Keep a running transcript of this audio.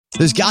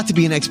There's got to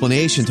be an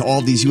explanation to all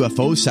of these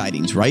UFO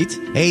sightings, right?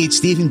 Hey, it's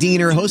Stephen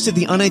Diener, host of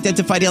the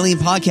Unidentified Alien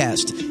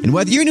Podcast. And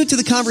whether you're new to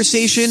the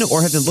conversation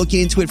or have been looking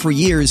into it for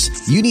years,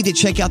 you need to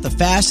check out the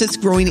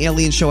fastest growing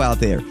alien show out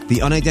there,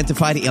 the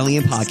Unidentified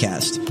Alien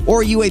Podcast,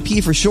 or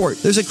UAP for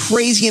short. There's a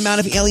crazy amount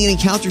of alien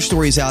encounter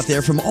stories out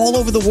there from all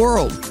over the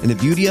world. And the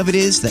beauty of it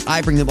is that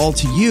I bring them all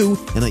to you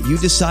and let you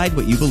decide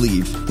what you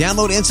believe.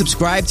 Download and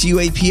subscribe to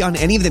UAP on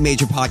any of the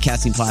major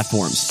podcasting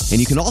platforms. And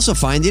you can also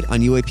find it on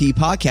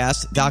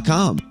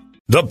UAPpodcast.com.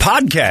 The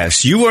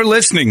podcast you are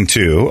listening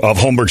to of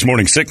Holmberg's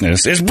Morning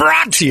Sickness is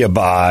brought to you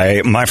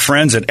by my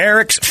friends at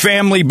Eric's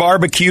Family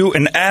Barbecue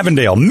in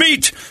Avondale.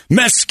 Meet,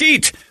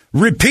 mesquite,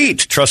 repeat.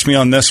 Trust me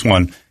on this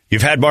one.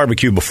 You've had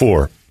barbecue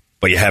before,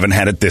 but you haven't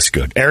had it this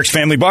good. Eric's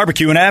Family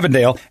Barbecue in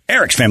Avondale,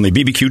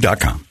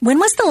 ericsfamilybbq.com. When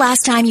was the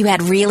last time you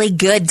had really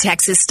good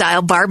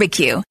Texas-style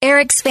barbecue?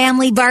 Eric's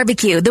Family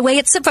Barbecue, the way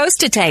it's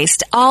supposed to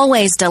taste.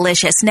 Always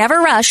delicious, never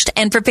rushed,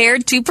 and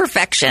prepared to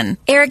perfection.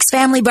 Eric's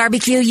Family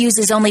Barbecue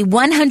uses only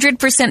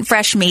 100%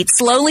 fresh meat,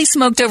 slowly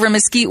smoked over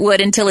mesquite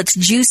wood until it's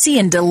juicy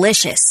and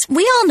delicious.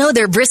 We all know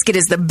their brisket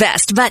is the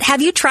best, but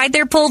have you tried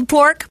their pulled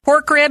pork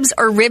ribs,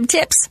 or rib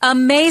tips?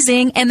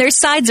 Amazing, and their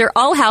sides are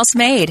all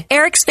house-made.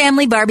 Eric's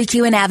Family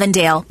Barbecue in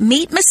Avondale.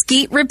 Meet,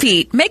 mesquite,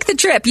 repeat. Make the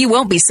trip. You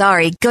won't be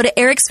sorry. Go to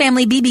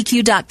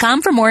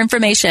ericsfamilybbq.com for more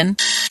information.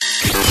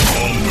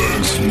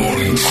 Holmberg's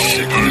Morning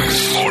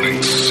Sickness.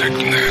 Morning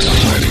Sickness.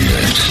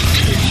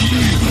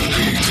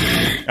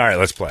 All right,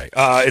 let's play.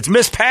 It's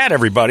Miss Pat,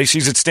 everybody.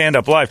 She's at Stand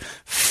Up Live.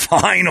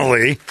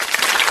 Finally,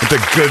 at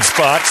the good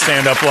spot,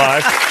 Stand Up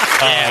Live.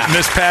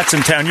 Miss Pat's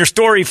in town. Your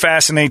story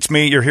fascinates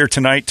me. You're here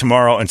tonight,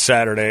 tomorrow, and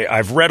Saturday.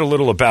 I've read a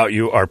little about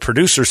you. Our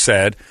producer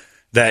said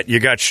that you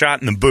got shot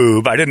in the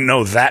boob. I didn't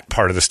know that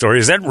part of the story.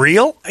 Is that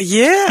real?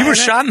 Yeah. You were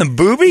shot in the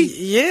boobie?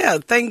 Yeah.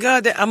 Thank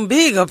God that I'm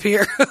big up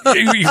here.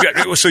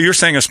 So you're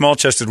saying a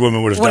small-chested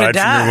woman would have died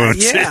from your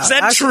wounds? Yeah. Is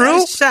that true? I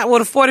was shot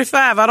with a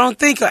 45. I don't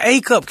think an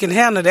A cup can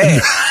handle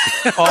that.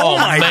 Oh,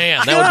 my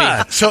man. That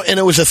would be. So, and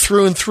it was a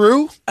through and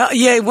through?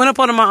 Yeah, it went up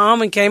under my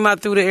arm and came out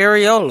through the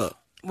areola.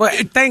 Well,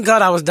 thank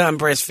God I was done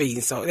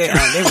breastfeeding. So they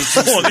was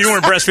well, you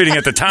weren't breastfeeding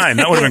at the time.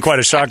 That would have been quite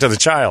a shock to the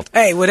child.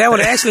 Hey, well, that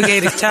would have actually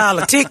gave the child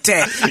a Tic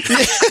Tac.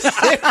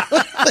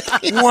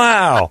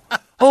 Wow.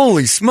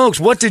 Holy smokes.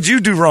 What did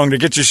you do wrong to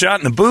get you shot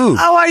in the boob?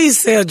 Oh, I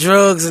used to sell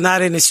drugs and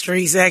out in the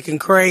streets acting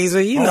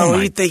crazy. You know,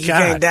 you think God.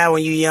 you can't die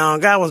when you're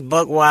young. I was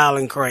buck wild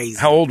and crazy.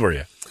 How old were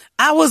you?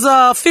 I was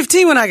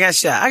 15 when I got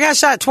shot. I got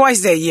shot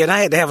twice that year, and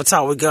I had to have a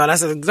talk with God. I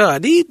said,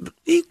 God, these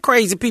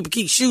crazy people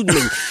keep shooting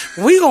me.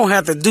 We gonna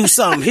have to do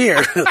something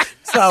here.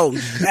 So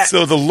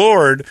the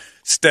Lord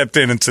stepped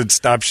in and said,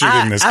 stop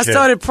shooting this kid. I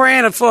started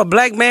praying for a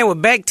black man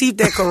with back teeth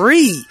that could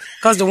read,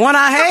 because the one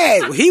I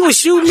had, he was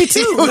shooting me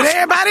too with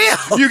everybody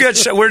else. You got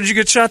shot. Where did you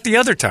get shot the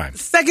other time?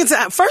 Second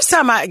time. First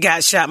time I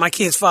got shot, my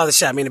kid's father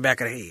shot me in the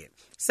back of the head.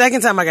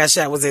 Second time I got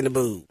shot was in the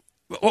boob.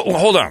 Well,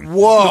 hold on.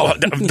 Whoa.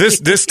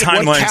 This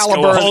timeline.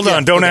 Hold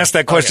on. Don't ask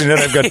that question. That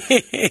I've got.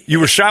 You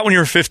were shot when you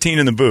were 15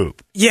 in the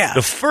boob. Yeah.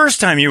 The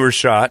first time you were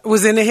shot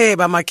was in the head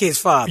by my kid's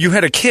father. You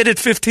had a kid at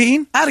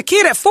 15? I had a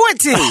kid at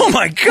 14. Oh,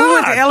 my God. We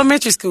went to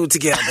elementary school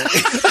together.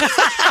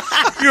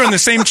 You were on the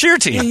same cheer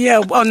team.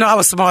 Yeah. Oh, no, I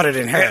was smarter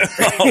than her.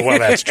 Oh, well,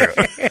 that's true.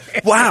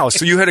 Wow.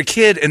 So you had a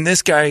kid, and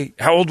this guy,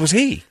 how old was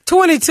he?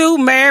 22,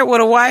 married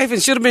with a wife,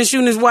 and should have been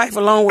shooting his wife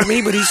along with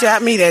me, but he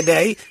shot me that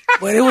day.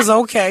 But it was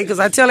okay, because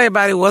I tell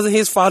everybody it wasn't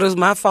his fault. It was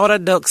my fault I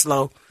ducked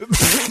slow.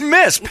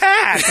 Miss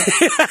Pat,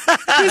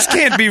 this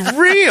can't be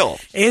real.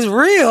 It's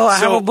real. I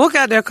have a book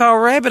out there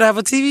called Rabbit. I have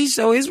a TV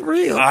show. It's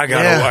real. I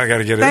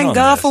gotta get it. Thank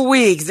God for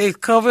wigs. They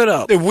cover it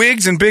up. The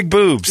wigs and big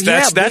boobs.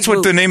 That's what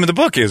boobs. The name of the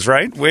book is,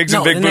 right? Wigs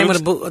and big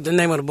boobs. The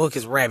name of the book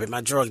is Rabbit. My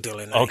drug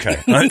dealer name. Okay,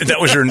 that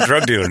was your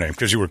drug dealer name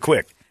because you were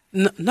quick.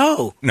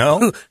 No,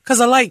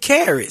 because I like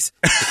carrots.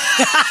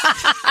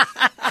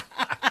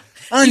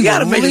 You got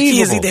to make the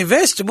kids eat their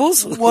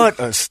vegetables. What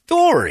a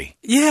story.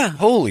 Yeah.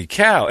 Holy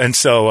cow. And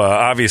so,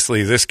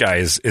 obviously, this guy,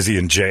 is he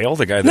in jail?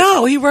 The guy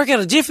No, he worked at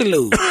a Jiffy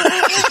Lube.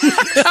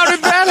 How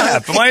did that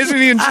happen? Why isn't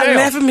he in jail? I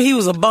left him. He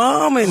was a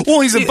bum.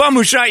 Well, he's a bum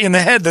who shot you in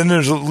the head. Then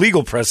there's a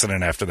legal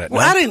precedent after that.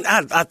 Well, no?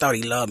 I thought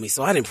he loved me,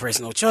 so I didn't press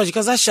no charge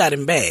because I shot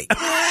him back.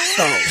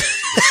 So.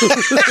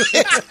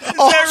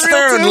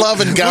 Fair and love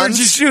and guns. Where'd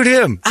you shoot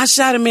him? I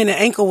shot him in the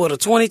ankle with a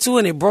 .22,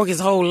 and it broke his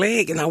whole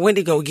leg, and I went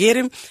to go get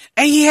him,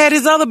 and he had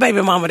his other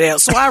baby mama there,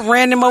 so I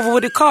ran him over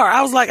with the car.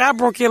 I was like, I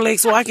broke your leg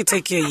so I can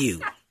take care of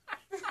you.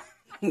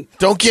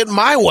 Don't get in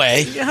my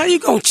way. How you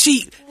gonna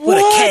cheat with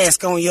a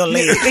cast on your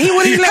leg? He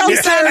wouldn't even let me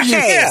sign a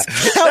cast.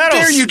 How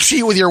dare you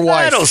cheat with your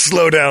wife? That'll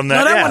slow down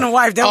that. No, that wasn't a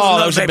wife. That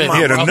was another baby mama.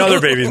 He had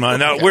another baby mama.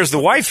 Now, where's the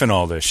wife in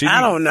all this?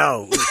 I don't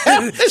know.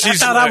 I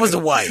thought I was the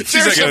wife.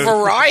 There's a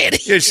variety.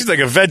 Yeah, she's like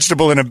a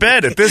vegetable in a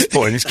bed at this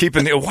point. He's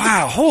keeping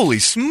wow, holy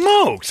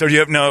smoke. So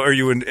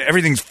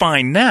everything's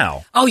fine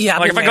now? Oh, yeah.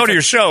 Like if I go to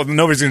your show,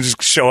 nobody's going to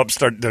just show up,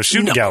 start the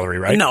shooting gallery,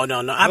 right? No.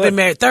 I've been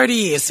married 30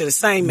 years to the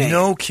same man.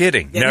 No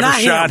kidding. Yeah, never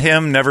shot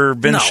him, never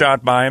been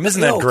shot by him.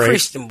 Isn't that great?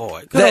 Christian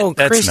boy. Good old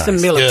Christian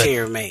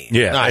military man.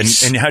 Yeah.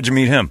 Nice. And how'd you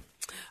meet him?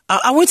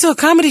 I went to a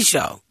comedy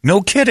show.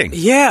 No kidding.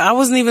 Yeah, I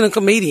wasn't even a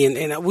comedian,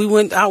 and we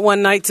went out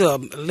one night to a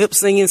lip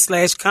singing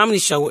 / comedy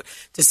show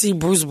to see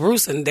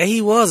Bruce, and there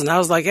he was, and I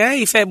was like,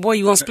 "Hey, fat boy,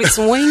 you want to split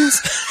some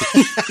wings?"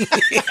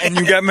 And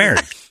you got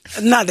married.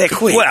 Not that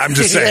quick. Well, I'm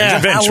just saying,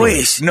 eventually. I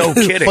wish. No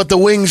kidding. But the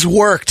wings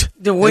worked.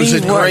 The wings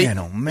worked. Man,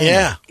 oh,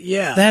 man.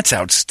 Yeah. That's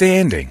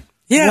outstanding.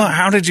 Yeah. Well,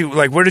 how did you,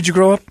 where did you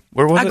grow up?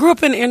 Where was it? I grew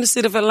up in the inner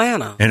city of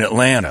Atlanta. In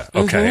Atlanta.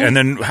 Okay. Mm-hmm. And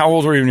then how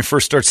old were you when you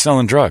first started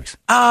selling drugs?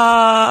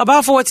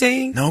 About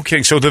 14. No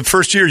kidding. So the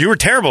first year, you were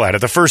terrible at it.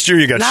 The first year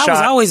you got shot. I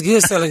was always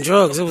good selling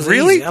drugs. It was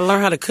Really? easy. I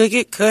learned how to cook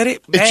it, cut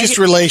it, bag It's just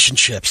it.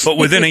 relationships. But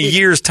within a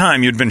year's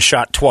time, you'd been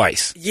shot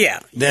twice. Yeah.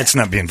 That's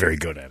not being very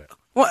good at it.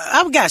 Well,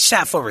 I got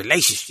shot for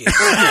relationships.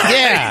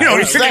 Yeah. You know,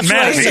 that's you're getting what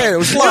mad I at me. said. It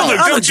was Don't love. look,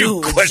 Other don't you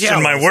dude was question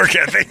jealous. my work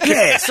ethic.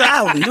 Yeah, so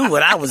I knew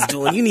what I was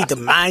doing. You need to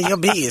mind your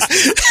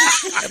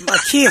business. My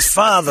kid's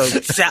father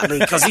shot me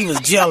because he was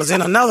jealous,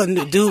 and another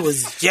dude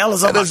was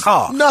jealous of my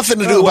car. Nothing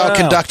to do about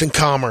conducting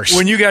commerce.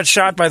 When you got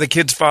shot by the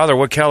kid's father,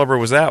 what caliber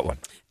was that one?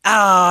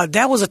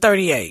 That was a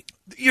 38.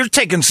 You're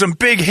taking some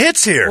big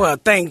hits here. Well,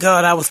 thank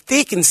God I was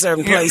thick in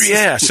certain places.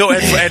 Yeah. So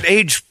at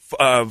age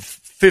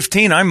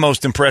 15, I'm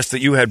most impressed that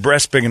you had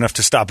breasts big enough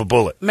to stop a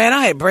bullet. Man,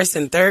 I had breasts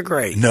in 3rd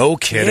grade. No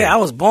kidding. Yeah, I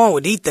was born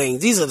with these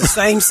things. These are the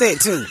same set,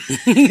 too.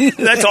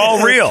 That's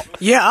all real.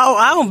 Yeah,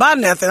 I don't buy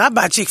nothing. I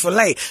buy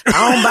Chick-fil-A.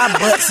 I don't buy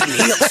butts and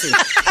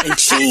hips and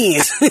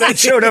chins. That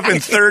showed up in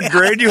 3rd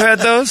grade. You had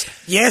those?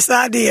 Yes,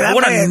 I did.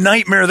 What a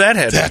nightmare that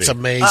had That's to be.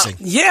 amazing.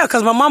 Yeah,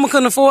 because my mama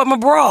couldn't afford my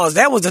bras.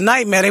 That was the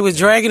nightmare. They was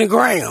dragging the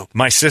ground.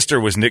 My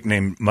sister was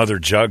nicknamed Mother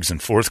Jugs in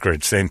 4th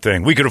grade. Same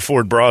thing. We could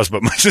afford bras,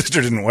 but my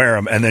sister didn't wear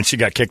them, and then she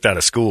got kicked out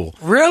of school.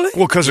 Really?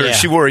 Well, because Yeah.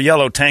 she wore a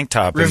yellow tank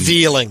top. And,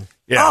 Revealing.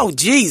 yeah, Oh,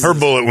 Jesus. Her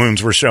bullet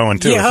wounds were showing,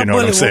 too, Yeah, if you know what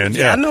I'm bullet saying. wounds.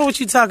 Yeah, I know what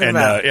you're talking and,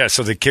 about.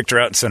 so they kicked her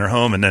out and sent her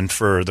home, and then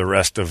for the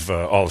rest of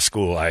all of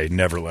school, I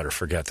never let her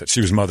forget that.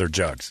 She was Mother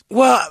Jugs.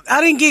 Well,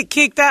 I didn't get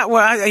kicked out.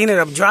 Well, I ended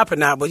up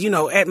dropping out. But,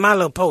 at my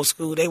little post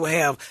school, they would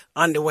have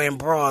underwear and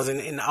bras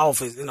in the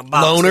office, in the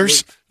box.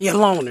 Loners? Yeah,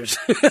 loners.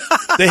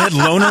 They had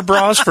loaner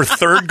bras for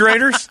 3rd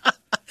graders?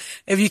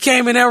 If you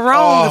came in there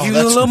wrong, if you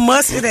was a little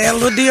musty, they had a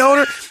little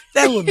deodorant.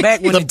 That was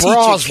back when the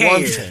bras teacher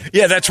one cared. thing.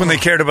 Yeah, that's when they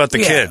cared about the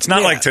kids.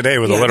 Not like today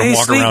where they let them they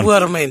walk sleep around. with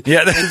them and,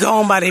 Yeah, and go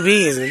on by their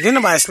business. Didn't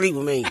nobody sleep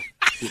with me.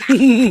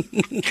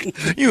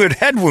 You had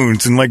head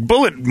wounds and like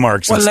bullet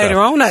marks Well, and stuff. later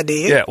on I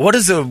did. Yeah, what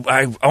is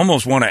I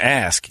almost want to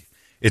ask.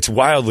 It's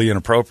wildly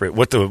inappropriate.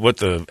 What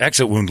the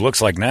exit wound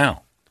looks like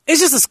now.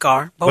 It's just a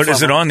scar. But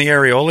is it on the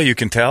areola? You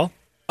can tell.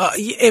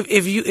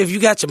 If you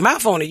got your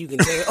mouth on it, you can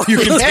tell. You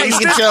can Yeah, taste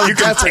you can it? tell You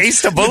can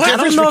taste a bullet? The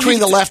difference know if between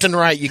you the left and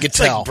right, you can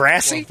tell. Like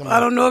brassy? I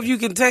don't know if you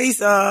can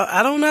taste.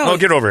 I don't know. Oh,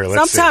 get over here.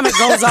 Let's Sometimes it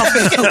goes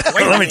off.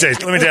 Let me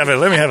taste. Let me have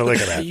a look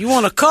at that. You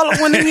want a color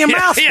one in your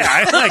mouth? Yeah,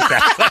 I like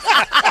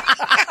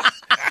that.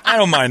 I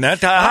don't mind that.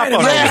 Hop on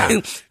over Yeah.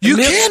 here. You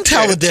can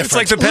tell the difference. It's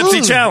like the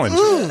Pepsi challenge. I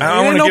There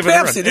want ain't to no give it a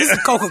Pepsi. run. This is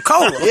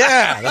Coca-Cola.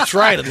 Yeah, that's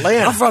right,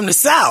 Atlanta. I'm from the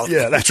South.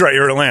 Yeah, that's right.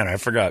 You're in Atlanta. I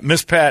forgot.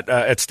 Miss Pat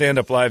at Stand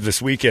Up Live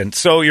this weekend.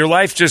 So your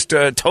life just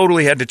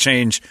totally had to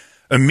change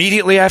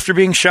immediately after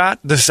being shot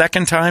the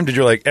second time. Did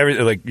you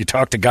you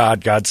talk to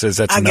God? God says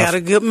that's I enough. got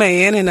a good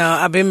man, and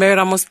I've been married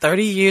almost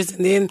 30 years.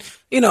 And then,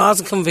 I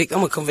was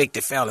I'm a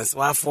convicted felon, so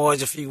I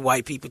forged a few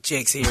white people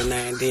checks here and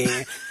there, and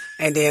then.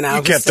 And then I You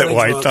was kept it selling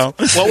white,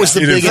 drugs. though. What was the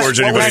You didn't biggest? forge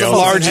What was anybody the else's.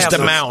 largest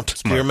Smart.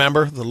 amount? Do you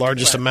remember the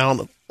largest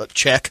amount of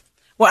check?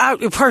 Well,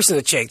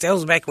 personal checks. That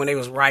was back when they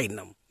was writing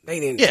them.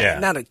 They didn't. Yeah.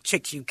 Not a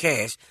check you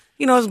cash.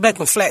 It was back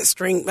when flat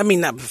string. I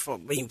mean, not before.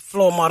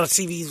 Floor model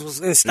TVs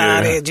was in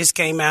style. Yeah. It just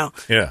came out.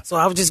 Yeah. So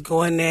I would just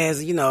go in there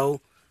as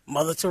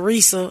Mother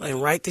Teresa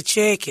and write the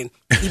check and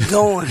keep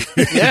going.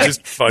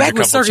 Just fudge a Back couple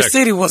when Circus checks.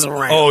 City was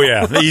around. Oh,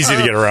 yeah. Easy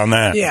to get around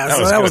that. Yeah. That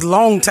good. was a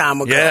long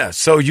time ago. Yeah.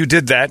 So you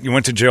did that. You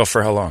went to jail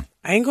for how long?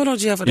 I ain't go to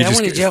jail for You that. I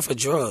just went to get- jail for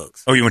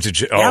drugs. Oh, you went to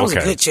jail. That Oh, was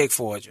okay. a good check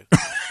forger.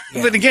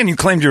 But again, you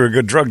claimed you were a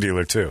good drug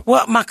dealer, too.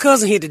 Well, my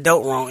cousin hit the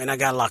dope wrong and I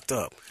got locked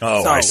up.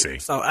 Oh, I see.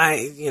 So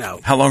I,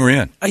 How long were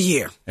you in? a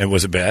year. And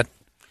was it bad?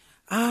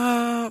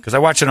 Because I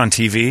watch it on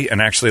TV,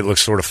 and actually it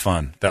looks sort of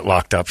fun, that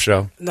Locked Up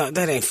show. No,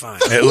 that ain't fun.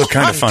 It looked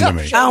kind of fun to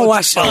me. I don't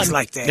watch shows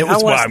like that. It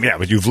was, I watch, yeah,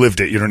 but you've lived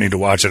it. You don't need to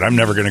watch it. I'm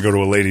never going to go to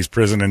a ladies'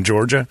 prison in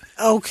Georgia.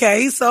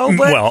 okay, so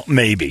but Well,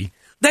 maybe.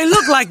 they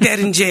look like that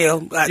in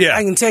jail. Yeah.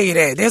 I can tell you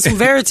that. There's some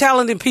very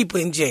talented people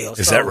in jail.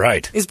 Is so that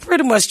right? It's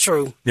pretty much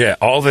true. Yeah,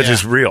 all of it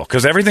is real.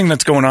 Because everything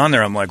that's going on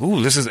there, I'm like,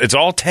 ooh, it's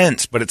all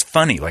tense, but it's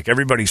funny. Like,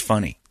 everybody's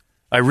funny.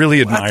 I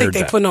really admired I think they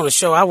that. putting on a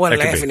show. I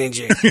wasn't That could laughing be. in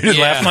jail. You didn't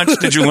laugh much?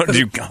 Did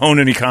you hone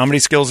any comedy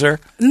skills there?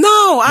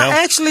 No,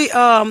 I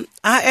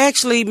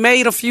actually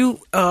made a few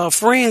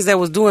friends that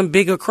was doing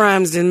bigger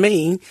crimes than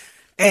me,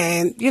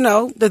 and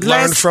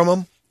Learned from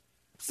them.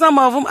 some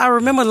of them. I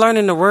remember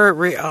learning the word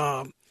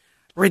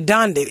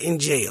redundant in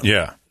jail.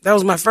 Yeah. That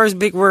was my first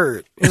big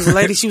word. It was a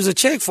lady. She was a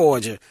check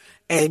forger,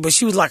 but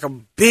she was like a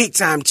big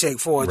time check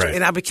forger, Right.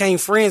 and I became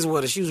friends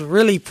with her. She was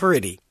really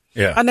pretty.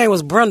 Yeah. Her name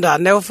was Brenda. I'll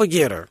never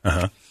forget her.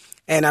 Uh-huh.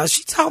 And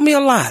she taught me a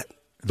lot.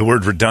 The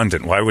word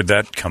redundant, why would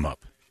that come up?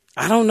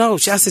 I don't know.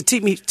 She said,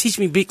 teach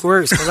me big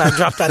words because I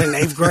dropped out in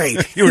 8th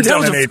grade. You were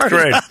done in 8th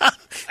grade.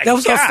 That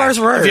was her first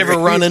word. Have you ever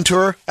run into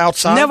her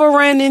outside? Never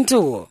ran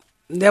into her.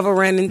 Yeah.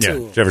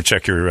 Did you ever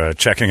check your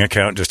checking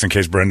account just in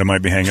case Brenda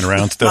might be hanging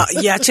around still?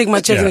 Yeah, I check my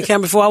checking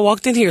account before I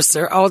walked in here,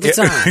 sir, all the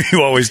time.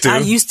 You always do? I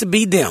used to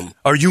be them.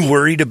 Are you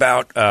worried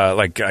about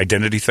like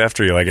identity theft?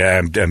 Or you're like,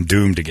 I'm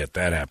doomed to get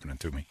that happening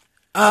to me?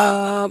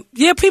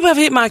 Yeah, people have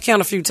hit my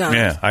account a few times.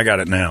 Yeah, I got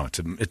it now.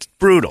 It's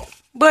brutal.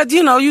 But,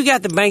 you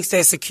got the banks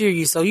that secure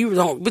you, so you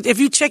don't. But if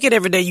you check it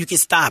every day, you can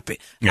stop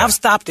it. Yeah. I've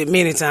stopped it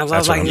many times.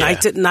 That's I was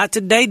like, not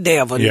today,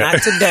 devil,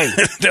 not today.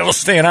 Devil's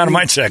staying out of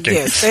my checking.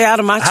 Yeah, stay out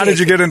of my checking. How did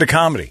you get into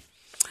comedy?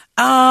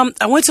 I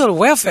went to the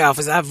welfare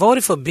office. I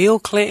voted for Bill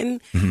Clinton.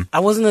 Mm-hmm.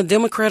 I wasn't a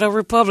Democrat or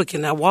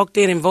Republican. I walked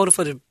in and voted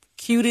for the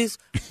cutest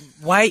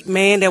white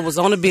man that was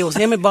on the bill. It was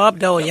him and Bob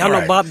Dole. Y'all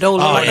know Bob Dole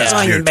looked like an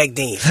onion back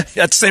then. That's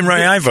the same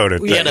way I voted.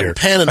 We had a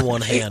pen in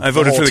one hand. I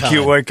voted for the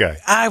cute white guy.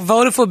 I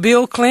voted for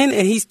Bill Clinton,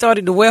 and he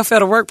started the Welfare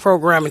to Work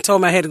program and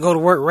told me I had to go to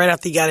work right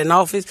after he got in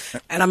office.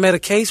 And I met a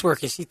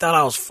caseworker, and she thought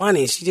I was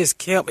funny. And she just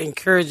kept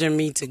encouraging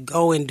me to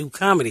go and do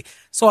comedy.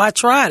 So I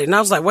tried it, and I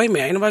was like, wait a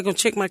minute, ain't nobody going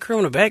to check my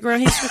criminal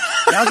background history?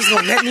 Y'all just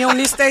going to let me on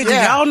this stage?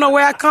 Yeah. Y'all know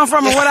where I come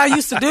from and what I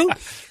used to do?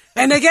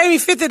 And they gave me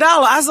 $50.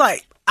 I was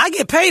like, I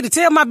get paid to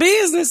tell my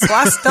business, so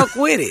I stuck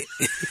with it.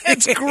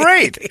 It's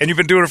great. And you've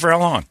been doing it for how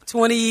long?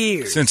 20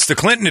 years. Since the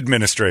Clinton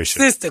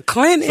administration.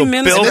 administration.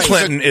 Bill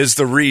Clinton is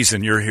the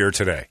reason you're here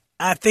today.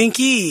 I think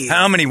he is.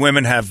 How many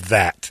women have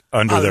that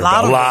under their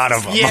belt? A lot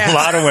of them. Yeah. A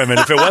lot of women.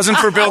 If it wasn't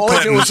for Bill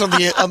Clinton, it was on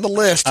the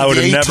list. I would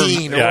have never.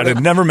 I'd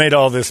have never made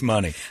all this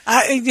money.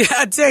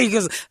 I tell you,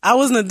 because I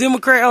wasn't a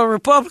Democrat or a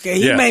Republican.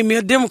 He made me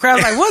a Democrat. I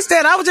was like, what's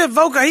that? I was just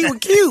voting. He was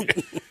cute.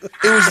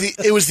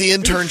 It was the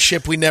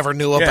internship we never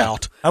knew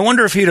about. I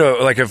wonder if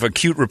if a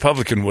cute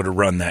Republican would have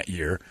run that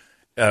year,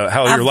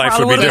 how your life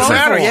would be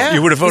different.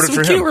 You would have voted for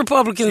him. Some cute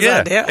Republicans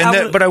out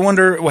there. But I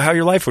wonder how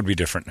your life would be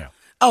different now.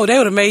 Oh, they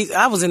would have made.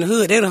 I was in the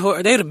hood. They'd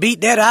have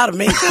beat that out of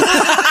me.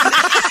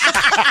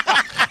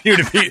 You'd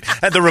have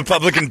had the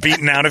Republican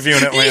beaten out of you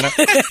in Atlanta.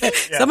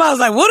 Somebody was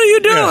like, "What are you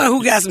doing?"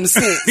 Who got some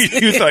sense?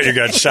 You thought you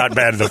got shot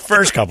bad the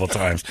first couple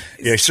times.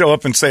 Yeah, show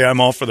up and say,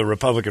 "I'm all for the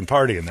Republican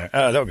Party" in there.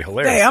 That would be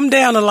hilarious. Hey, I'm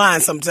down the line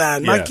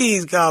sometimes. My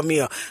kids call me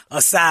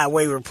a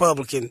sideway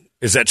Republican.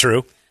 Is that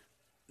true?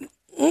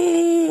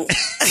 A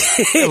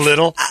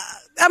little.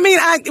 I mean,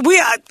 I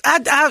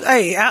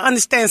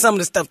understand some of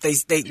the stuff they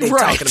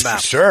talking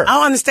about. Sure. I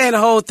don't understand the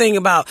whole thing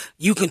about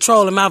you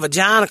controlling my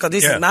vagina because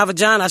this is my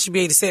vagina. I should be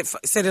able to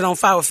set it on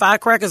fire with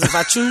firecrackers if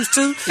I choose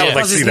to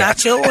because it's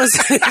not yours.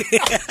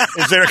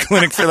 Is there a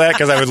clinic for that?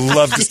 Because I would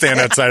love to stand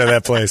outside of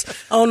that place.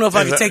 I don't know if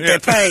I can take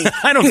that pain.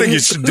 I don't think you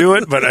should do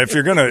it, but if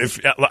you're going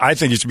to, I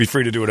think you should be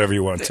free to do whatever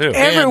you want too.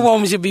 Every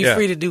woman should be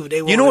free to do what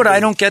they want. You know what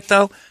I don't get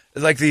though?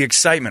 Like the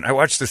excitement. I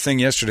watched the thing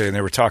yesterday, and they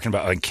were talking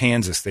about like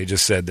Kansas. They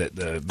just said that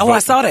the I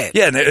saw that.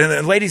 Yeah, and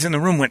the ladies in the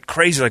room went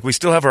crazy. Like we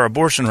still have our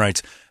abortion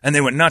rights, and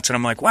they went nuts. And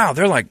I'm like, wow,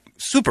 they're like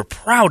super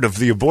proud of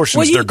the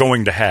abortions they're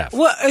going to have.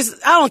 Well,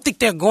 I don't think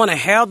they're going to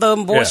have the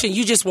abortion.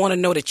 You just want to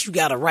know that you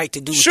got a right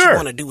to do what you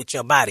want to do with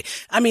your body.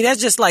 I mean, that's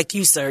just like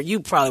you, sir. You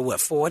probably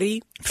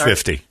 40, 30?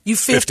 50. You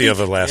 50 of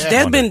the last.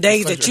 There's been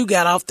days that you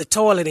got off the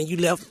toilet and you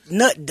left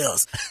nut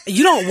dust.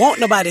 You don't want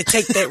nobody to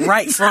take that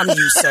right from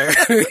you, sir.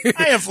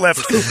 I have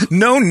left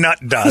no nut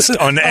dust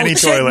on any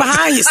check toilet.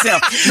 Behind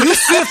yourself. You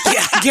 50,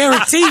 I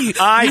guarantee you.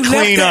 I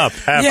clean up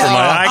after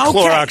I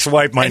Clorox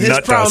wipe my and nut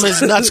his problem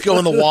dust. is nuts go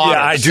in the water.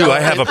 Yeah, I do. I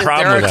have a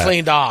problem with that. They're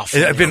cleaned off.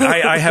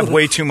 I have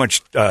way too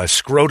much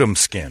scrotum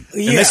skin.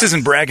 And this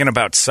isn't bragging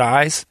about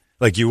size,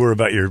 like you were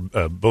about your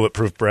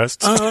bulletproof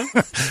breasts.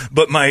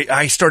 But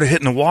I started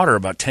hitting the water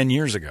about 10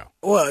 years ago.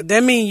 Well,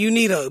 that means you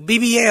need a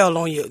BBL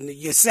on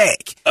your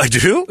sack. I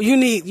do? You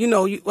need,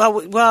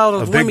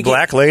 a big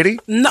black lady?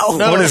 No.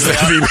 What is that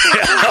BBL?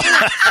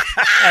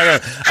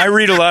 I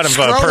read a lot of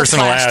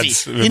personal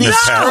ads. You need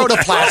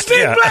scrotoplasty.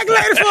 Big black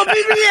lady for a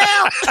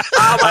BBL.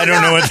 Oh I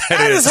don't know what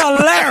that is. That is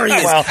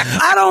hilarious. Well,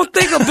 I don't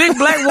think a big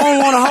black woman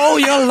want to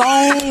hold your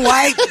long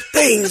white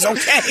things,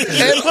 okay?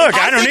 Look,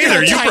 I don't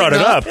either. You brought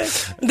it up.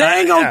 They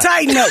ain't going to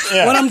tighten up.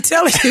 What I'm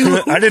telling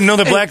you. I didn't know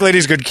that black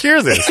ladies could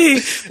cure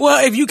this.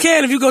 Well, if you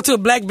go to a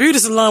black beauty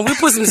salon, we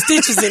put some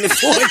stitches in it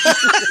for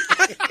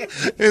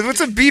you. What's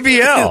a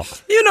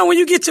BBL? You know when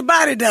you get your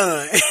body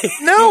done.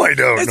 No, I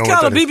don't know. It's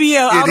called a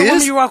BBL. All the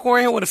women you walk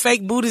around with the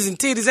fake booties and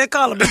titties, they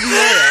call it a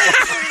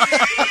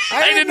BBL.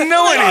 I didn't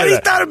know any of that. He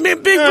thought it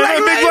meant big black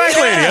lady. Big black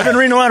lady. I've been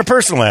reading a lot of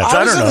personal ads.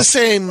 I don't know. The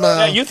same.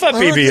 You thought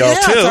BBL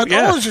too.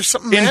 Yeah. There's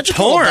something in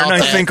porn,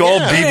 I think all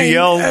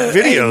BBL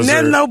videos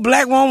are. No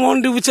black woman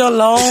want to do with your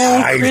long.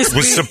 I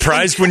was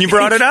surprised when you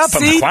brought it up.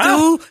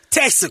 See-through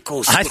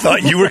testicles. I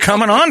thought you were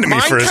coming on to me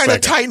for a second. Mine kind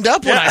of tightened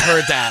up when I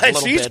heard that. A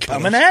little She's bit.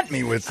 coming at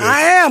me with this.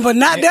 I am, but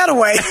not that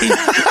way.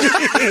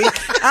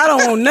 I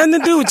don't want nothing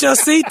to do with your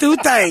see-through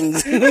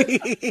things.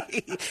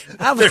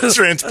 They're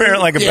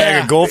transparent like a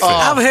bag of goldfish.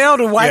 I've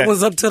held the white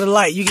ones up to the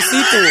light. You can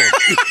see through them.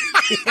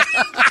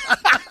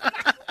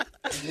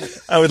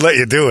 I would let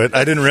you do it.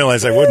 I didn't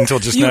realize I would until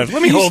just now.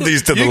 Let me hold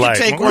these to the light.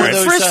 take One one of of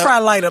those those, French fry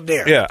light up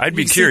there. Yeah, I'd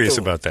be curious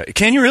about that.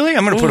 Can you really?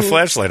 I'm going to put a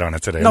flashlight on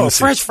it today. No, Let's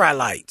see. French fry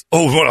light.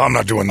 Oh, well, I'm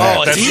not doing that. Oh,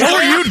 What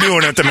are you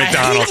doing at the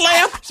McDonald's? heat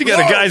lamp? She got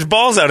a guy's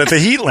balls out at the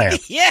heat lamp.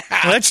 Yeah.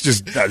 Well, that's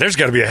just, there's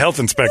got to be a health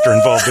inspector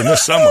involved in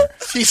this somewhere.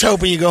 She's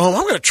hoping you go home.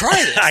 I'm going to try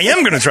this. I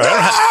am going to try.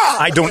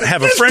 I don't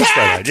have a French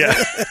fry light. Yeah.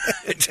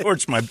 It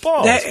torched my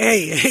balls.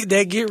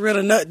 That get rid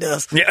of nut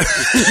dust. Yeah.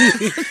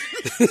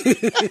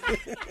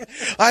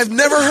 I've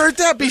never heard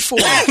that before.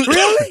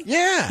 Really?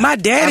 Yeah. My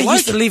daddy I like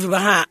used to it. leave it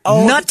behind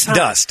all Nut the time.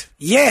 dust.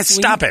 Yes.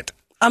 Stop it.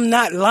 I'm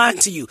not lying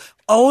to you.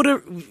 Older,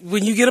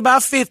 when you get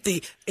about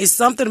 50, it's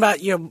something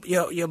about your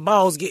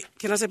balls get.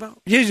 Can I say balls?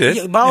 You did.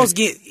 Your balls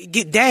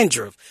get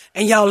dandruff,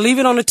 and y'all leave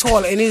it on the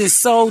toilet, and it is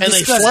so And they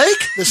disgusting.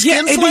 flake? The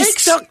skin yeah, it flakes? is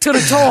stuck to the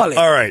toilet.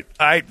 All right.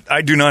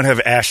 I do not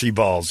have ashy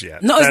balls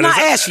yet. No, it's That not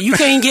is- ashy. You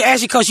can't even get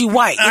ashy because you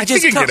white. I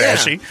just think it get comes-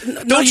 ashy.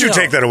 No, Don't you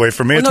take that away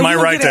from me. It's Well, no, my you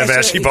don't right get to have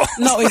ashy balls.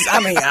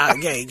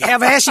 No,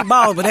 have ashy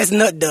balls, but that's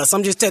nut dust.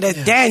 I'm just telling you,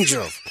 that's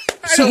dandruff.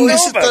 I don't know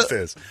is it about the-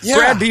 this. Yeah.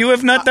 Brad, do you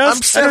have nut dust?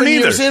 I'm 7 I don't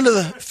either. years into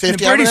the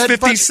 50. Brady's I haven't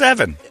had much-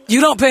 57.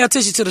 You don't pay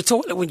attention to the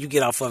toilet when you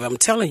get off of it. I'm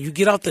telling you,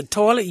 get off the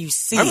toilet, you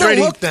see I'm it.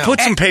 ready now. Put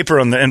some paper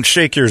on and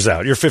shake yours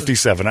out. You're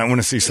 57. I want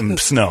to see some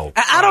snow.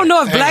 I don't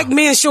know if black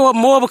men show up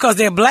more because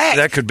they're black.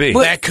 That could be.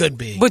 That could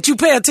be. But you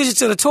pay attention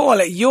to the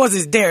toilet. Yours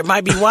is there. It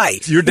might be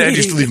white. Your dad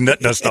used to leave nut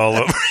dust all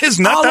over. His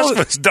nut All dust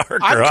over. was darker,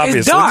 It's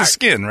obviously. dark. The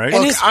skin, right?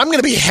 And Look, it's- I'm going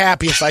to be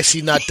happy if I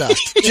see nut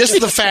dust. Just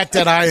the fact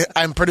that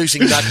I'm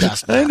producing nut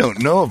dust. I don't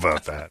know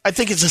about that. I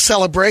think it's a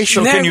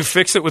celebration. So Now- can you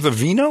fix it with a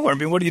vino? I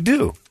mean, what do you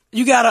do?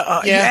 You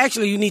gotta. Yeah.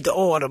 You need to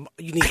oil.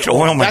 You need to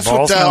Oil my That's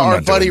balls? what No, I'm our not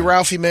doing buddy that.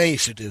 Ralphie May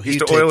used to do. He'd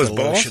to take oil the his balls?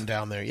 lotion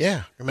down there. Yeah.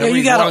 Yeah, Remember,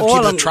 you gotta wanted to oil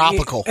keep them. it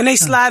tropical. And they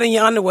slide in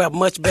your underwear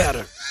much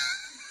better.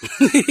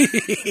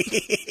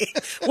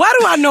 Why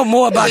do I know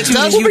more about It you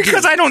does than you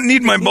Because do? I don't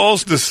need my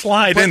balls to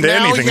slide But into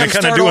now anything. you They gotta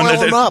kind of start do oiling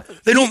them up.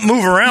 They don't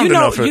move around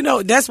enough. You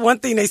know, that's one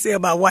thing they say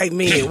about white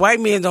men. White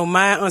men don't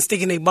mind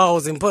unsticking their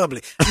balls in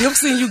public. You ever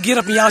seen you get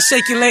up and y'all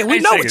shake your leg? We They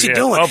know shake what it, you're yeah,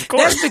 doing. of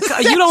course. That's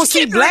because you don't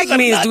see black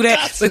men do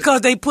that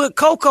because they put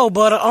cocoa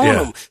butter on Yeah.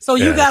 them. So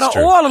you Yeah, that's gotta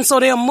true. oil them so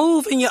they'll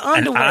move in your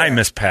And underwear. I,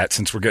 Miss Pat,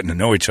 since we're getting to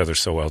know each other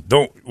so well,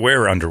 don't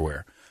wear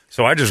underwear.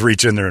 So I just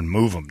reach in there and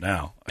move them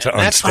now to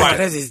that's unstick Oh, it.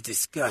 that is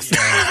disgusting.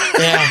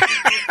 Yeah.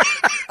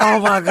 Oh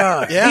my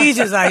God! Yeah. He's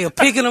just out here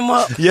picking them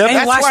up. Yeah, ain't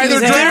that's washing why his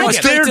they're hands, dragging. going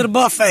straight to the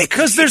buffet.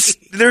 Because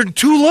they're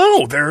too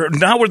low. They're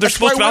not where they're That's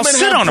why supposed to be. I'll women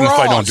sit have on them if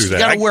I don't bras. do You that.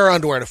 got to wear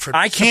underwear for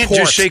I can't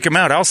support. just shake them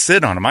out. I'll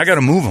sit on them. I got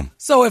to move them.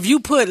 So if you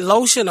put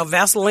lotion or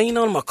Vaseline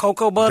on them or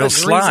cocoa butter, They'll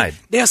grease, slide.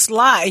 They'll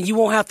slide, and you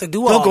won't have to do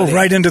They'll all go of that.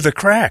 right into the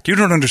crack. You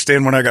don't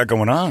understand what I got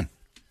going on.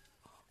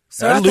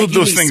 So I I lube think you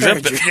those need things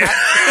surgery. up.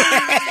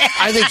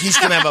 I think he's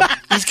gonna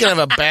have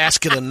a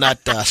basket of nut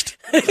dust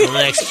for the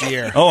next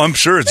year. Oh, I'm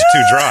sure it's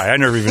too dry. I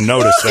never even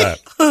noticed that.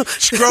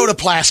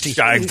 Scrotoplasty.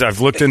 I've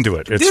looked into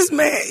it. It's, This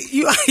man,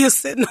 you out here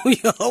sitting on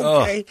your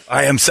okay.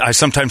 I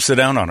sometimes sit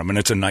down on them, and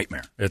it's a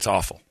nightmare. It's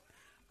awful.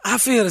 I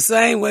feel the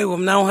same way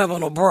when I don't have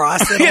on a bra. I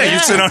sit Yeah, on you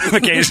sit on them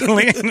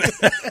occasionally.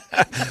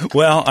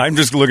 Well, I'm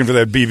just looking for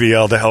that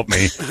BBL to help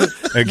me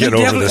get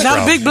over this not a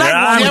problem. big black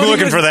Yeah, one. I'm Yeah,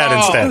 looking for that oh.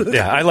 instead.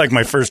 Yeah, I like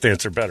my first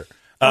answer better.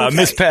 Okay.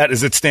 Miss Pat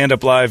is at Stand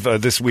Up Live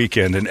this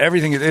weekend, and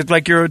everything. It's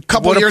like you're a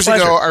couple what a years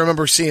pleasure. ago, I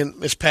remember seeing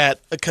Miss Pat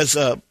because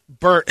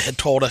Bert had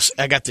told us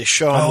I got this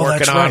show I'm Oh, working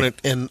that's on right.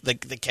 in the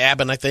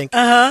cabin, I think.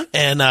 Uh-huh.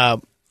 And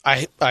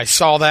I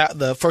saw that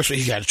the first week.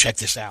 You got to check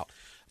this out.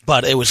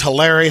 But it was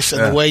hilarious,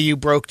 and the way you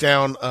broke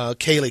down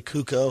Kaylee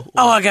Kuko.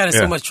 Oh, I got in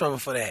Yeah. so much trouble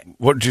for that.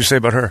 What did you say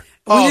about her?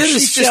 Oh, Well, she's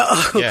this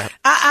just- show- yeah.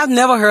 I've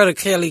never heard of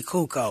Kelly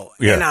Kuko.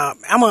 Yeah. And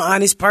I'm an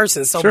honest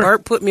person. So Sure.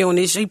 Bert put me on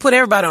this show. He put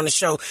everybody on the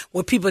show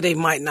with people they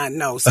might not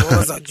know. So it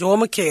was Joel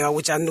McHale,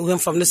 which I knew him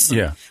from the suit.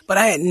 Yeah. But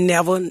I didn't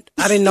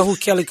know who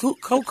Kelly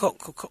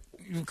Kuko.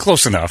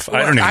 Close enough.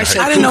 I don't even. I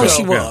said I didn't know who Kuko.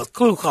 she was.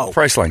 Kuko.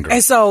 Priceline girl.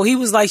 And so he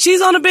was like,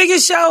 she's on the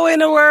biggest show in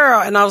the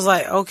world. And I was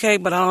like, okay,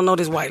 but I don't know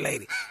this white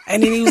lady.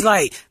 And then he was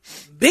like,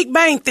 Big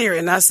Bang Theory.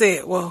 And I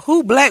said, well,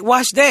 who black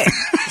watched that?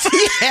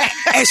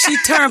 And she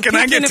turned Can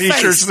I pink in get the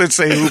T-shirts face. that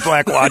say "Who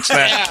Black Watched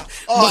That"?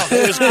 Oh,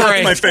 it was That's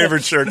great. my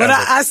favorite shirt. But ever.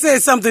 I said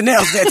something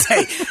else that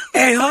day,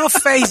 and her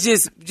face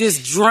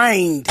just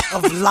drained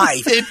of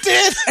life. It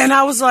did. And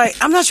I was like,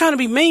 I'm not trying to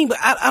be mean, but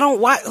I don't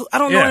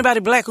know Yeah. anybody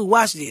black who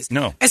watched this.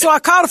 No. And so I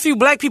called a few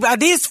black people. I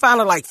did find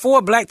like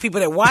 4 black people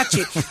that watch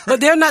it, but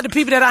they're not the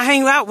people that I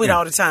hang out with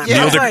all the time.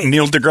 I was like,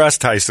 Neil deGrasse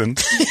Tyson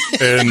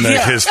and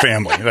Yeah. his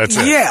family. That's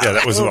it. Yeah.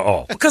 That was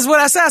all. Because what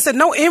I said,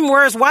 no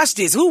M-words watch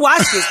this. Who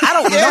watched this? I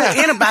don't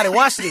know anybody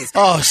watched this.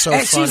 Oh, so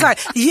And she was funny.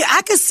 like, yeah,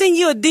 I could send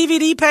you a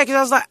DVD package.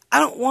 I was like, I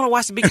don't want to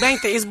watch the Big Bang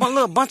Theory. It's one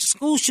little bunch of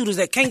school shooters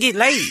that can't get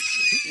laid.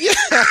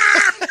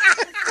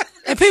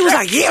 And people was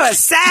like, yeah,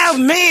 Sal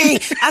mean.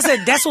 I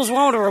said, that's what's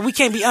wrong with her. We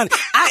can't be honest.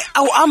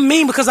 I'm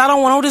mean because I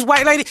don't want to know this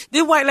white lady.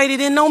 This white lady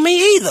didn't know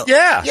me either.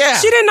 Yeah.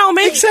 She didn't know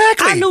me.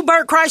 Exactly. I knew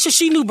Bert Kreischer.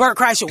 She knew Bert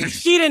Kreischer.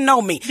 She didn't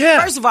know me.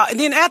 Yeah. First of all, and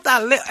then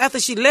after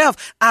she left,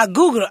 I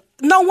Googled her.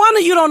 No wonder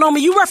you don't know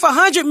me. You work for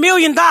 $100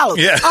 million.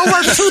 Yeah. I'm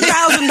worth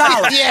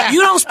 $2,000. Yeah. You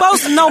don't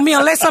supposed to know me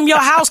unless I'm your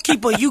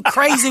housekeeper, you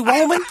crazy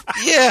woman.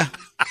 Yeah.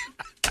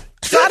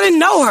 So I didn't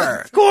know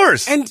her. Of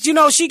course. And,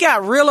 she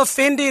got real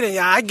offended, and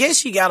I guess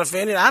she got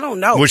offended. I don't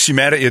know. Was she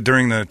mad at you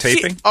during the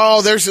taping?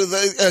 There's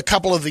a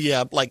couple of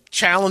the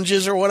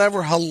challenges or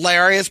whatever,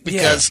 hilarious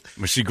because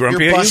Was she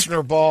grumpy you're at you? busting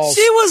her balls.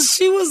 She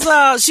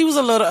was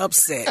a little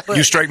upset. But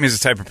You strike me as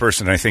the type of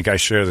person, and I think I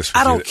share this with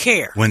I you, don't that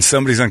care. When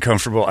somebody's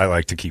uncomfortable, I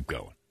like to keep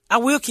going. I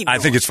will keep going. I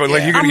think it's fun. Like,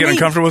 Yeah. you're going to I'm get mean.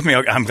 uncomfortable with me?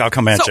 I'll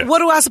come at So you. what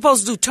do I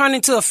supposed to do? Turn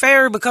into a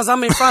fairy because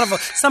I'm in front of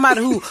somebody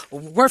who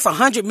worth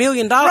 $100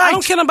 million? I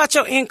don't care about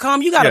your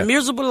income. You got a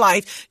miserable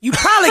life. You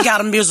probably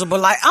got a miserable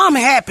life. I'm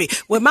happy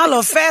with my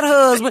little fat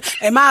husband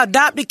and my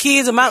adopted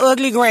kids and my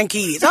ugly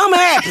grandkids. I'm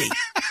happy.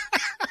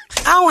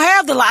 I don't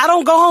have the life. I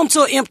don't go home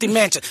to an empty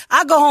mansion.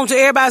 I go home to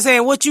everybody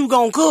saying, what you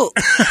gonna cook?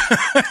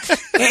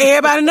 And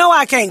everybody know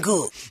I can't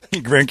cook.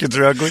 Your grandkids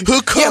are ugly?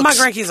 Who cooks? Yeah, my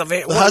grandkids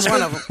are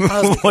one of them.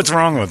 Husband. What's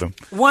wrong with them?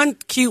 One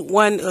cute,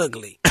 one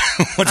ugly.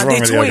 What's They wrong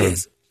with the ugly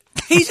twins.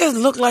 He just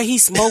looked like he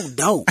smoked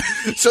dope.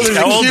 So there's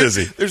How a old cute- is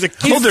he? There's a Oh,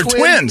 cute they're twin.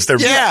 twins. They're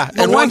Yeah, But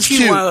and one one's cute,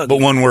 cute. one ugly. But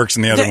one works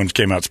and the other one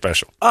came out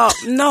special.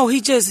 No,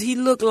 he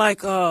looked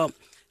like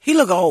he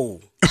look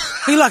old.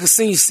 He like a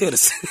senior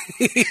citizen.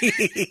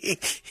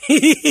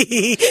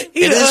 It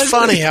is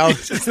funny how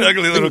Just an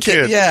ugly little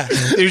kid. Yeah,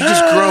 they're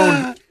just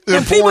grown. They're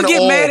And people born get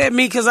old. mad at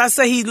me because I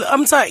say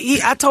I'm sorry.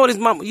 I told his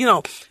mom,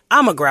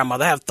 I'm a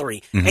grandmother. I have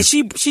 3, and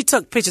she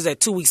took pictures at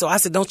 2 weeks old. I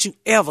said, don't you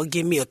ever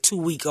give me a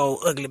 2-week-old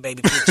ugly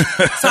baby picture.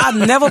 So I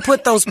never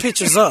put those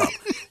pictures up.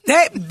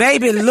 That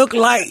baby looked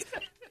like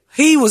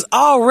he was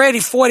already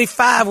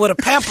 45 with a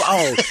pamper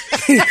on.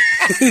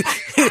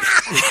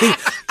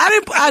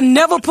 I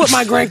never put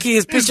my grandkids'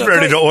 He's picture.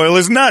 ready to oil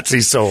his nuts.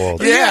 He's so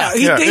old. Yeah,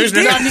 he There's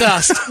did. nut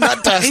dust.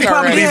 Nut dust He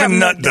probably already. did. Even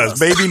Nut nut dust.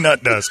 dust. Baby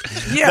nut dust.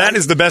 Yeah. That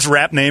is the best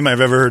rap name I've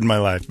ever heard in my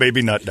life.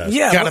 Baby nut dust.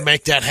 Yeah, Got to but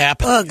make that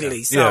happen.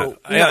 ugly. So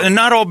Yeah, and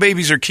not all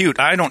babies are cute.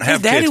 I don't his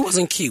have daddy kids.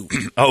 wasn't cute.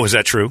 Oh, is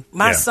that true?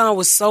 My Yeah. son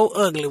was so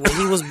ugly when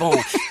he was born.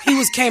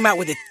 He came out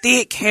with a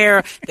thick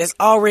hair that's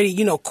already,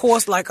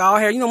 coarse like our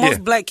hair.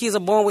 Most black kids are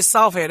born with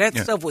soft hair. That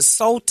stuff was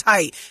so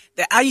tight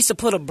that I used to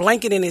put a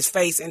blanket in his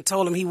face and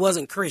told him he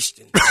wasn't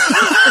Christian.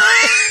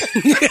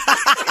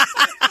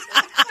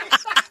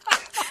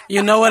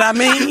 You know what I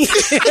mean?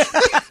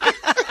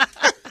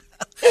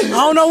 I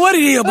don't know what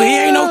it is, but he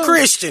ain't no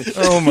Christian.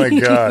 Oh, my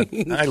God.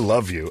 I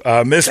love you.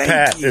 Miss Thank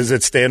Pat you. is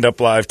at Stand Up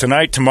Live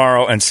tonight,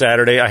 tomorrow, and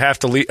Saturday. I have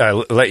to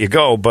let you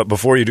go, but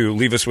before you do,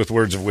 leave us with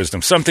words of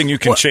wisdom. Something you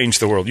can change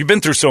the world. You've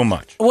been through so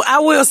much. Well, I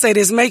will say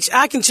this.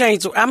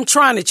 I'm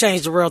trying to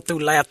change the world through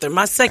laughter.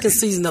 My second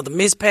season of the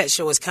Miss Pat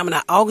Show is coming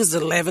out August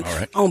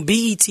 11th on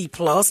BET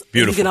Plus.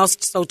 Beautiful. You can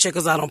also check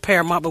us out on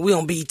Paramount, but we're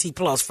on BET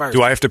Plus first.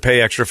 Do I have to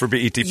pay extra for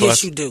BET Plus?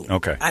 Yes, you do.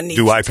 Okay. I need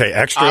do you I to. pay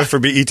extra for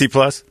BET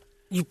Plus?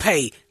 You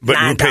pay But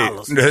you pay.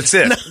 $9. That's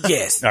it.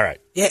 Yes. All right.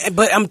 Yeah,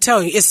 but I'm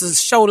telling you, it's a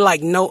show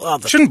like no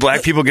other. Shouldn't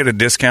black people get a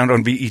discount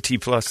on BET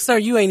Plus? Sir,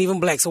 you ain't even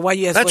black, so why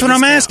you asking? That's what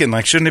I'm asking.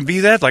 Like, shouldn't it be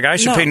that? Like, I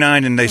should pay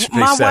 $9 and they should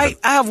pay $7.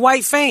 I have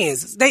white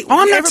fans. I'm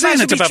not everybody saying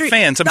should it's be about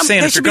fans. I'm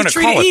saying they if you're should be gonna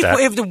treated call it equal.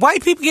 that. If the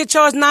white people get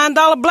charged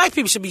 $9, black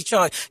people should be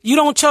charged. You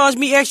don't charge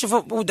me extra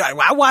for.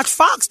 I watch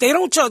Fox. They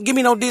don't give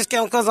me no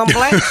discount because I'm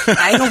black.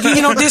 I ain't gonna give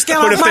you no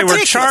discount. But off if they my were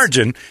tickets.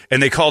 charging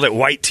and they called it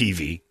white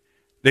TV,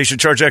 they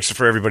should charge extra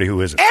for everybody who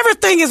isn't.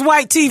 Everything is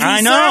white TV.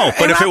 I know, sir,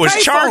 but and if I it was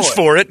pay charged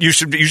for it, you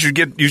should Well, have they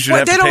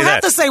to pay don't have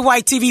that. to say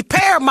white TV.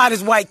 Paramount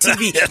is white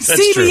TV. Yes,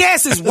 that's true.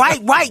 CBS is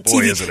white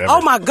Boy, TV. is it ever.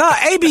 Oh my God,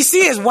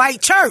 ABC is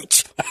white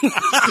church.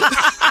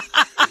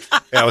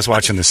 Yeah, I was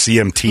watching the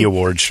CMT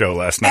Awards show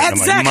last night.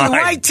 Exactly, I'm like,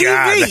 my white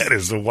God, TV. that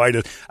is the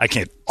whitest. I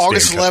can't.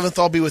 August stand 11th,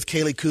 I'll be with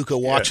Kaylee Kuka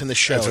watching the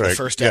show, That's the right.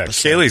 first yeah,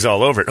 episode. Kaylee's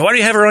all over it. Why do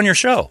you have her on your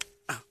show?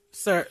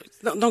 Sir,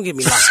 don't get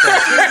me locked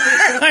up.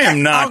 I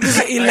am not. August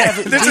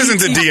 11th, This isn't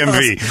the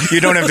DMV.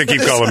 You don't have to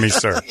keep calling me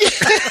sir.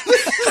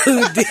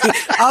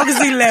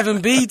 August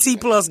 11th,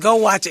 BET Plus. Go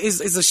watch it.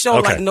 It's a show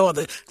Okay. like no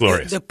other.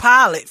 Glorious. The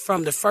pilot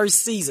from the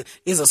first season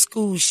is a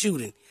school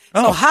shooting.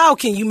 So how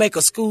can you make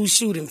a school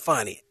shooting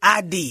funny?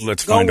 I did.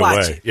 Let's Go find a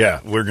watch way. it Yeah,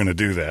 we're going to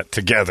do that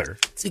together.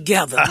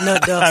 together.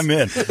 Nut dust. I'm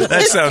in.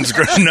 That sounds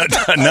great.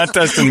 Nut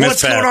Dust and Miss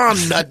What's Pat. going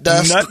on, Nut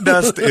Dust? Nut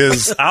Dust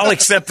is, I'll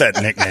accept that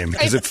nickname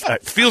because it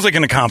feels like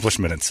an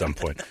accomplishment at some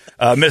point.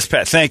 Miss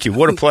Pat, thank you.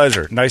 What a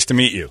pleasure. Nice to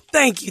meet you.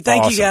 Thank you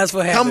Awesome. you guys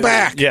for having Come me.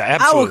 back. Yeah, I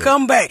absolutely. will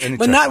come back, Anytime.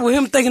 but not with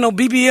him thinking no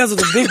BBLs is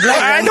a big black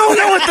I woman. don't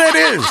know what that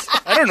is.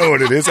 I don't know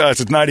what it is.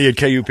 It's 98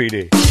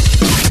 KUPD.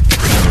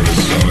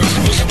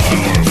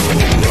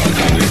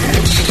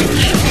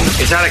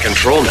 It's out of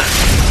control now.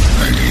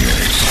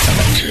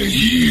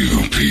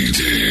 98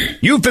 KUPD.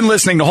 You've been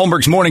listening to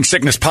Holmberg's Morning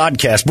Sickness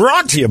Podcast,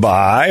 brought to you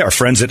by our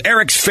friends at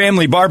Eric's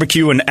Family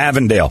Barbecue in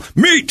Avondale.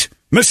 Meet,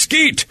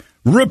 mesquite,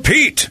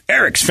 repeat.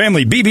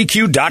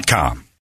 Eric'sFamilyBBQ.com.